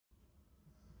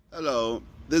Hello,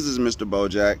 this is Mr.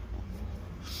 Bojack,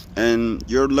 and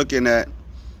you're looking at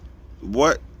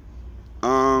what,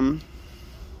 how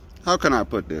can I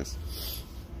put this?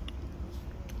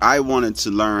 I wanted to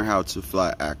learn how to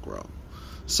fly acro.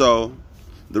 So,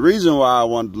 the reason why I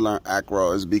wanted to learn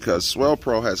acro is because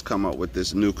Swellpro has come up with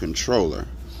this new controller.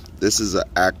 This is an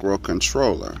acro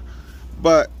controller.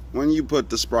 But when you put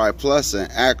the Spry Plus in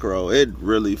acro, it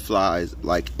really flies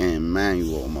like in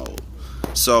manual mode.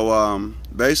 So,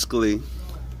 basically,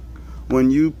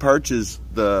 when you purchase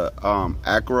the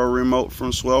acro remote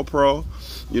from Swellpro,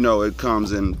 you know, it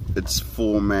comes in, it's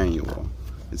full manual.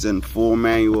 It's in full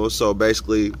manual. So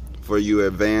basically, for you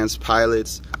advanced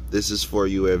pilots, this is for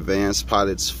you advanced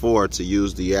pilots 4 to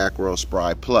use the acro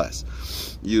Spry Plus.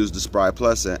 Use the Spry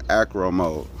Plus in acro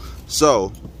mode.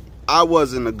 So I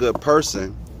wasn't a good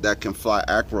person that can fly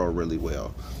acro really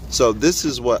well. So this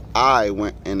is what I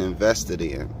went and invested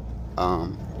in. A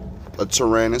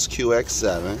Tyrannus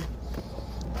QX7.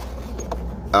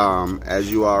 As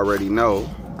you already know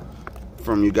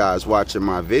from you guys watching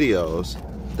my videos,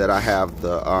 that I have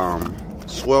the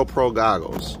Swellpro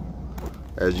goggles.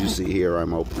 As you see here,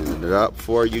 I'm opening it up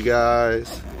for you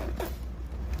guys.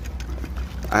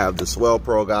 I have the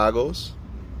Swellpro goggles.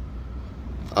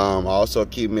 I also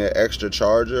keep me an extra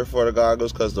charger for the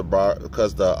goggles because the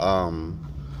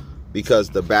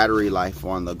battery life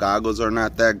on the goggles are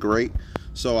not that great.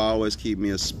 So I always keep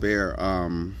me a spare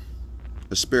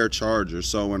charger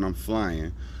so when I'm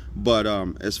flying. But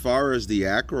as far as the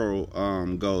acro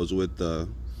goes with the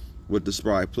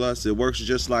Spry Plus, it works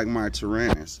just like my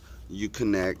Tyrannus. You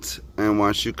connect, and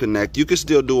once you connect, you can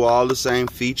still do all the same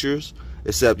features,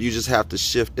 except you just have to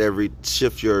shift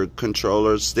your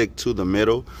controller stick to the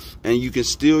middle, and you can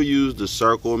still use the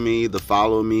circle me, the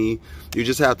follow me. You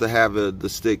just have to have the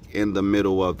stick in the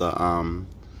middle of the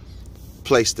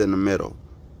placed in the middle,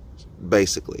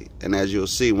 basically. And as you'll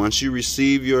see, once you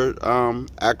receive your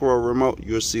acro remote,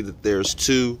 you'll see that there's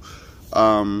two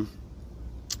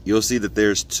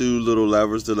little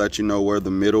levers to let you know where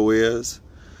the middle is.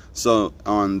 So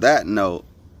on that note,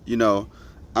 you know,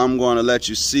 I'm going to let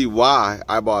you see why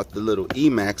I bought the little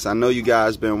EMAX. I know you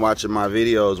guys been watching my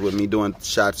videos with me doing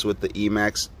shots with the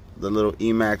EMAX, the little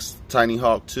EMAX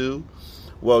Tinyhawk 2.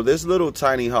 Well, this little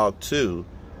Tinyhawk 2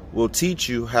 will teach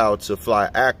you how to fly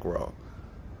acro.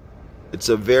 It's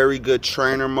a very good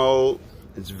trainer mode.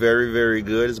 It's very, very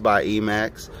good. It's by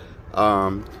EMAX.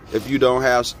 If you don't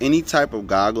have any type of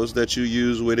goggles that you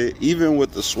use with it, even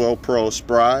with the Swellpro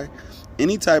Spry,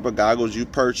 any type of goggles you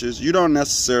purchase, you don't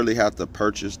necessarily have to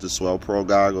purchase the Swellpro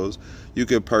goggles. You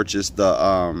could purchase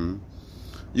the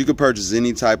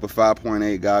any type of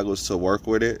 5.8 goggles to work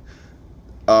with it.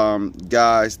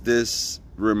 Guys, this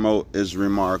remote is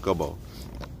remarkable.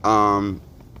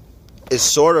 It's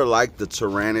sort of like the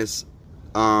Tyrannus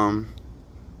as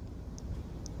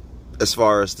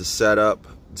far as the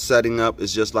setting up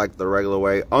is just like the regular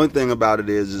way. Only thing about it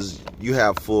is you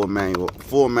have full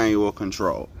manual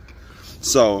control.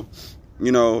 So,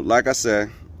 you know, like I said,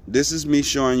 this is me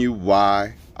showing you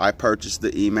why I purchased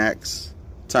the EMAX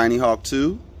Tinyhawk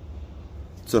 2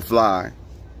 to fly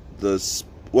the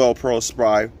Swellpro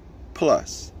Spry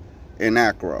Plus in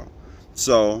acro.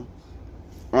 So,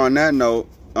 on that note,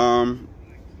 I'm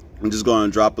just going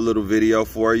to drop a little video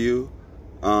for you.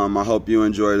 I hope you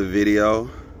enjoy the video.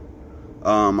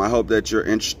 I hope that you're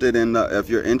interested in if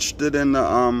you're interested in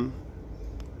the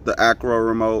acro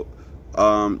remote.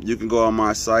 You can go on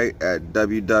my site at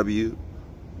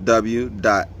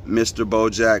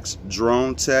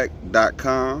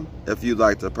www.mrbojacksdronetech.com if you'd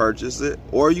like to purchase it,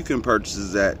 or you can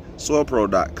purchase it at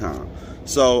swellpro.com.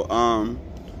 So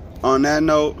on that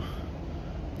note,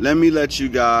 let me let you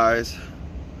guys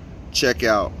check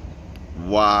out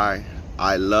why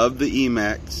I love the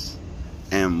EMAX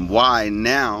and why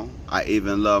now I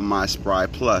even love my Spry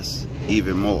Plus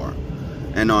even more.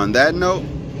 And on that note,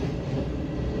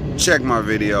 check my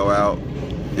video out.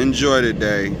 Enjoy the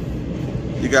day.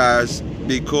 You guys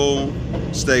be cool.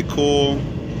 Stay cool.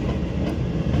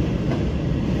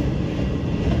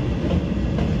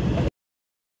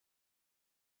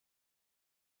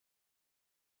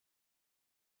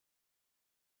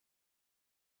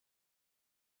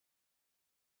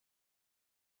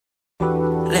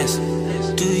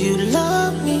 Listen, do you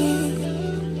love me?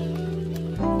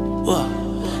 What?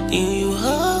 Do you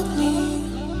hug me?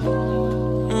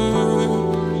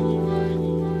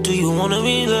 Do you wanna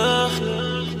be loved?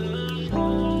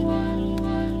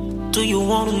 Do you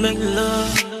wanna make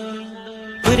love?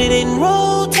 Put it in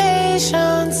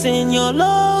rotation, send your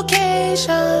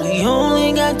location. We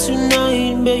only got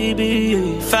tonight,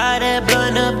 baby. Fire that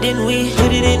blunt up, then we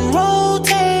put it in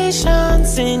rotation.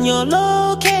 rotations in your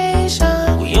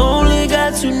location. We only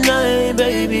got tonight,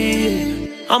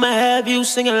 baby. I'ma have you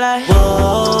singing like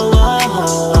whoa, whoa,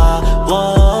 whoa,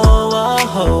 whoa,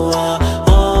 whoa,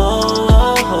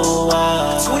 whoa, whoa,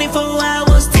 whoa. 24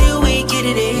 hours till we get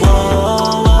it in.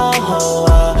 Whoa, whoa,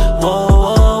 whoa,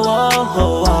 whoa,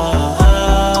 whoa,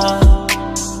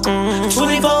 whoa.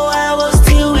 24 hours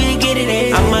till we get it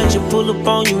in. I might just pull up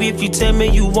on you if you tell me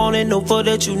you want it. Know for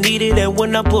that you need it. And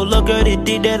when I pull up, girl, that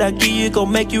dick that I give you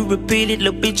gon' make you repeat it.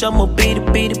 Little bitch, I'ma beat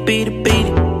it, beat it, beat it, beat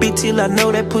it. Beat till I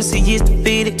know that pussy is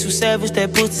defeated. Too savage,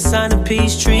 that pussy sign a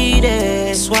peace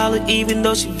treated. Swallow even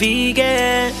though she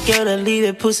vegan. Girl, I leave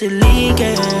that pussy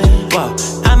leaking. Whoa,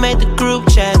 I made the group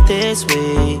chat this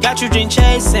week. Got you drink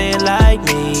chasing like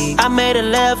me. I made a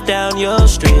left down your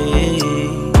street.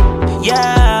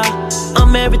 Yeah,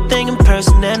 I'm everything in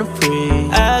person and I'm free.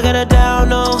 I got her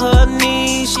down on her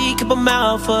knees. She keep her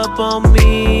mouth up on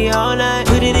me all night.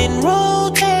 Put it in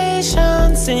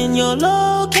rotations in your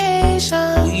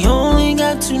location. We only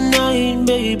got tonight,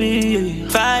 baby.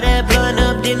 Fire that blunt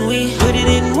up, then we put it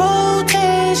in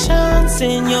rotations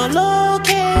in your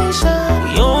location.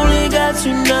 We only got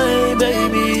tonight,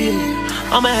 baby.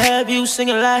 I'ma have you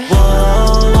singing like whoa,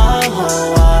 whoa, whoa,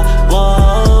 whoa,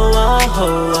 whoa,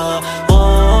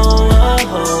 whoa,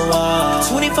 whoa, whoa.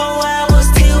 24 hours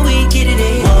till we get it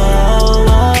in. Whoa,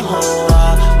 whoa,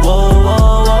 whoa,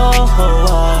 whoa,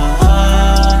 whoa, whoa.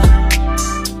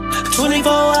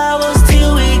 24 hours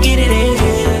till we get it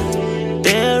in.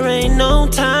 There ain't no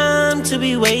time to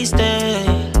be wasting.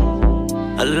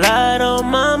 A lot on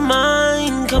my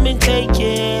mind, come and take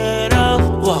it off.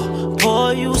 Whoa,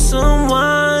 pour you some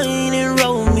wine and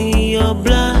roll me a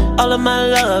blunt. All of my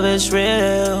love is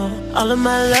real. All of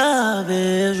my love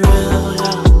is real,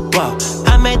 yeah. Whoa,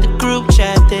 I made the group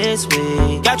chat this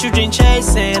week. Got you drink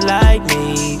chasing like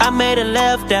me. I made a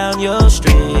left down your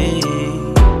street.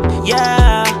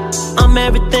 Yeah, I'm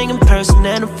everything in person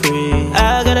and I'm free.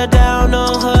 I got her down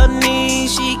on her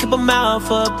knees. She keep her mouth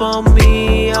up on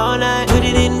me all night. Put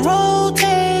it in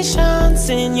rotations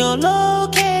in your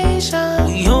location.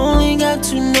 We only got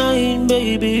tonight,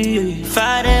 baby.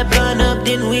 Fire that blunt up,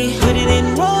 then we put it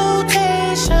in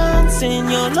rotations in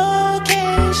your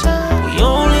location. We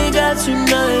only got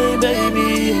tonight,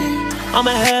 baby.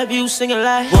 I'ma have you singing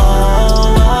like whoa,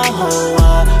 whoa,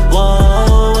 whoa, whoa,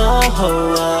 whoa, whoa.